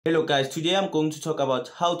Hello guys, today I'm going to talk about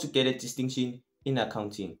how to get a distinction in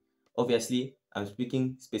accounting. Obviously, I'm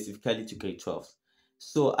speaking specifically to grade 12.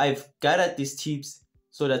 So I've gathered these tips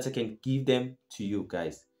so that I can give them to you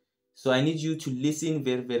guys. So I need you to listen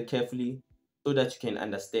very carefully so that you can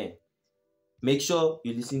understand. Make sure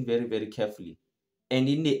you listen very carefully. And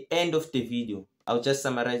in the end of the video, I'll just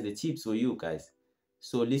summarize the tips for you guys.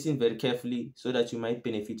 So listen very carefully so that you might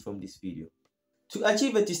benefit from this video. To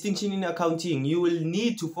achieve a distinction in accounting, you will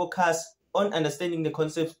need to focus on understanding the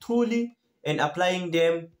concepts truly and applying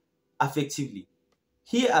them effectively.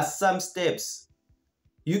 Here are some steps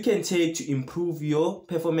you can take to improve your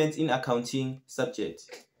performance in accounting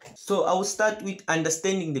subject. So I will start with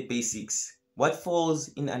understanding the basics. What falls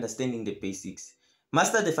in understanding the basics?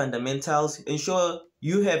 Master the fundamentals. Ensure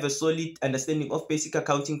you have a solid understanding of basic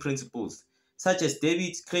accounting principles such as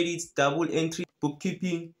debits, credits, double entry,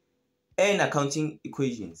 bookkeeping, and accounting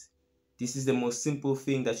equations. This is the most simple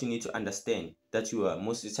thing that you need to understand that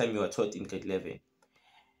most of the time you are taught in grade 11.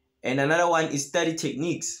 And another one is study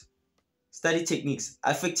techniques. Study techniques.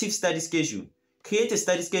 Effective study schedule. Create a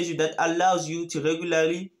study schedule that allows you to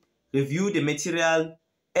regularly review the material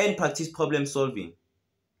and practice problem solving.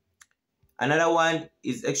 Another one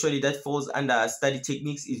is actually that falls under study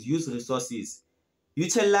techniques is use resources.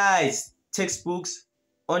 Utilize textbooks,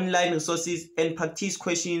 online resources, and practice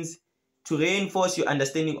questions to reinforce your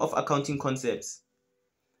understanding of accounting concepts.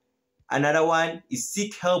 Another one is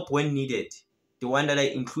seek help when needed. The one that I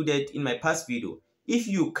included in my past video. If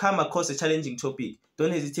you come across a challenging topic,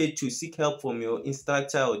 don't hesitate to seek help from your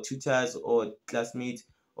instructor or tutors or classmates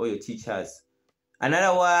or your teachers.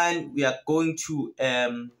 Another one we are going to,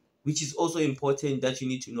 which is also important that you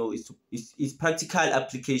need to know is practical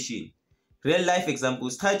application. Real life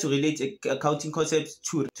examples. Try to relate accounting concepts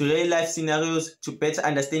to real life scenarios to better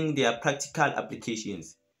understand their practical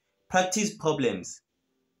applications. Practice problems.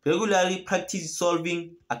 Regularly practice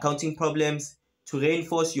solving accounting problems to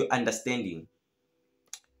reinforce your understanding.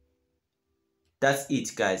 That's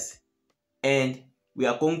it, guys. And we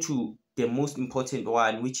are going to the most important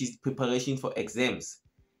one, which is preparation for exams.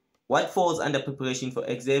 What falls under preparation for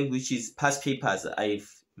exams, which is past papers.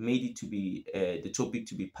 I've made it to be the topic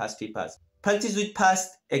to be past papers. Practice with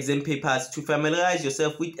past exam papers to familiarize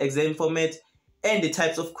yourself with exam format and the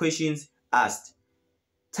types of questions asked.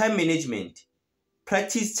 Time management.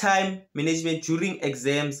 Practice time management during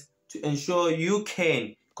exams to ensure you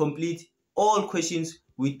can complete all questions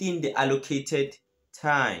within the allocated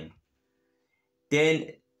time. Then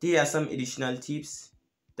there are some additional tips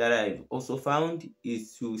that I've also found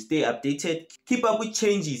is to stay updated, keep up with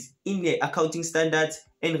changes in the accounting standards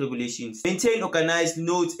and regulations, maintain organized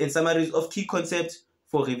notes and summaries of key concepts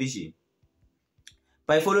for revision.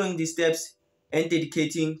 By following these steps and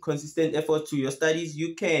dedicating consistent effort to your studies,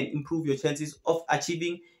 you can improve your chances of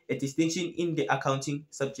achieving a distinction in the accounting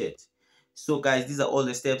subject. So guys, these are all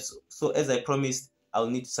the steps. So as I promised, I'll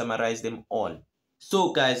need to summarize them all.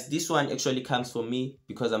 So guys, this one actually comes from me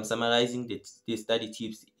because I'm summarizing the study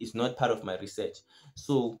tips. It's not part of my research.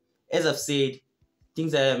 So as I've said,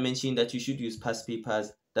 things that I mentioned that you should use past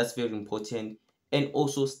papers, that's very important. And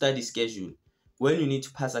also study schedule. When you need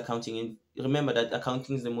to pass accounting, and remember that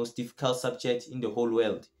accounting is the most difficult subject in the whole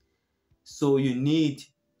world. So you need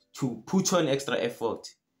to put on extra effort.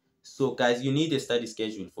 So guys, you need a study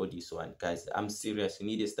schedule for this one. Guys, I'm serious. You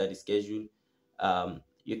need a study schedule.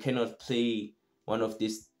 You cannot play one of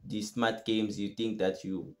these smart games you think that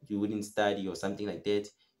you wouldn't study or something like that.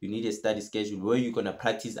 You need a study schedule where you're gonna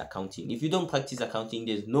practice accounting. If you don't practice accounting,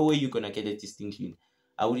 there's no way you're gonna get a distinction.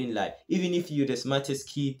 I wouldn't lie. Even if you're the smartest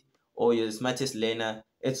kid or you're the smartest learner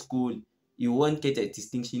at school, you won't get a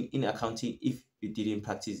distinction in accounting if you didn't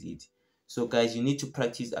practice it. So guys, you need to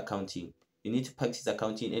practice accounting. You need to practice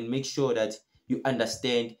accounting and make sure that you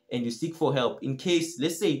understand and you seek for help in case,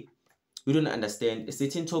 let's say, you don't understand a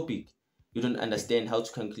certain topic. You don't understand how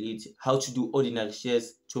to calculate, how to do ordinary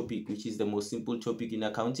shares topic, which is the most simple topic in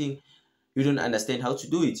accounting. You don't understand how to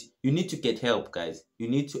do it. You need to get help, guys. You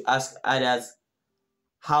need to ask others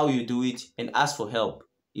how you do it and ask for help.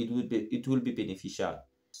 It will be beneficial.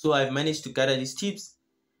 So I've managed to gather these tips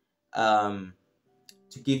to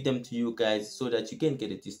give them to you guys so that you can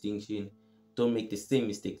get a distinction. Don't make the same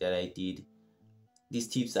mistake that I did. These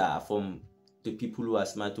tips are from the people who are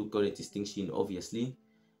smart who got a distinction, obviously.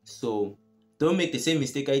 So don't make the same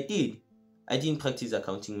mistake I did. I didn't practice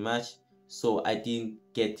accounting much, so I didn't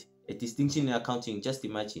get a distinction in accounting. Just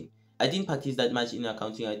imagine. I didn't practice that much in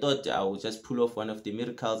accounting. I thought I would just pull off one of the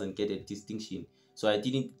miracles and get a distinction. So I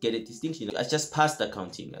didn't get a distinction. I just passed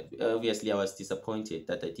accounting. Obviously, I was disappointed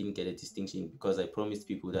that I didn't get a distinction because I promised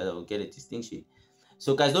people that I would get a distinction.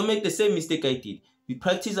 So guys, don't make the same mistake I did. you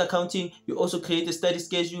practice accounting, you also create a study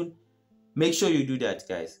schedule. Make sure you do that,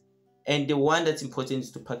 guys. And the one that's important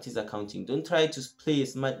is to practice accounting. Don't try to play a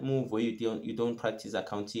smart move where you don't practice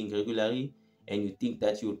accounting regularly and you think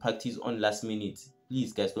that you will practice on last minute.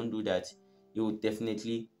 Please, guys, don't do that. You will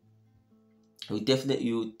definitely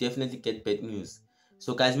get bad news.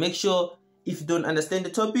 So, guys, make sure if you don't understand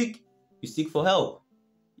the topic, you seek for help.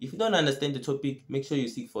 If you don't understand the topic, make sure you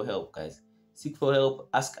seek for help, guys. Seek for help,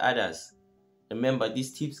 ask others. Remember,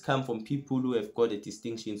 these tips come from people who have got a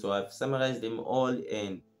distinction. So I've summarized them all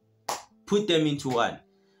and put them into one.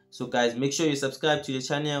 So guys, make sure you subscribe to the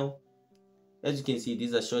channel. As you can see,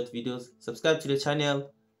 these are short videos. Subscribe to the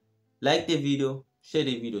channel, like the video, share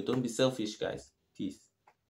the video. Don't be selfish, guys. Peace.